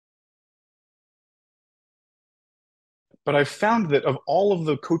But I've found that of all of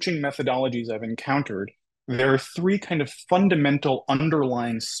the coaching methodologies I've encountered, there are three kind of fundamental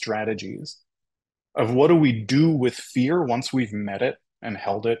underlying strategies of what do we do with fear once we've met it and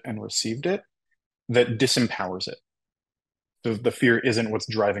held it and received it that disempowers it. So the fear isn't what's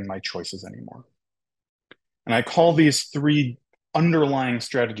driving my choices anymore. And I call these three underlying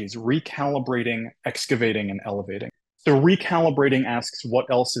strategies recalibrating, excavating, and elevating. So recalibrating asks what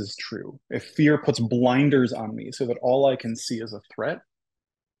else is true. If fear puts blinders on me so that all I can see is a threat,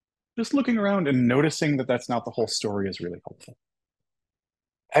 just looking around and noticing that that's not the whole story is really helpful.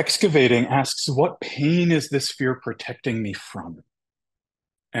 Excavating asks what pain is this fear protecting me from?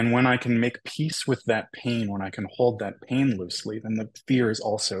 And when I can make peace with that pain, when I can hold that pain loosely, then the fear is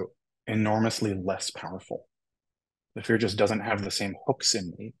also enormously less powerful. The fear just doesn't have the same hooks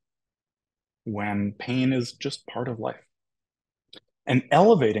in me when pain is just part of life. And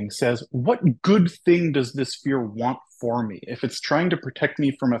elevating says, what good thing does this fear want for me? If it's trying to protect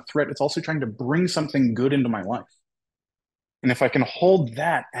me from a threat, it's also trying to bring something good into my life. And if I can hold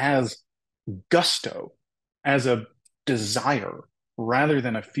that as gusto, as a desire, rather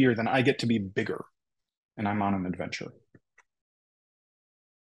than a fear, then I get to be bigger and I'm on an adventure.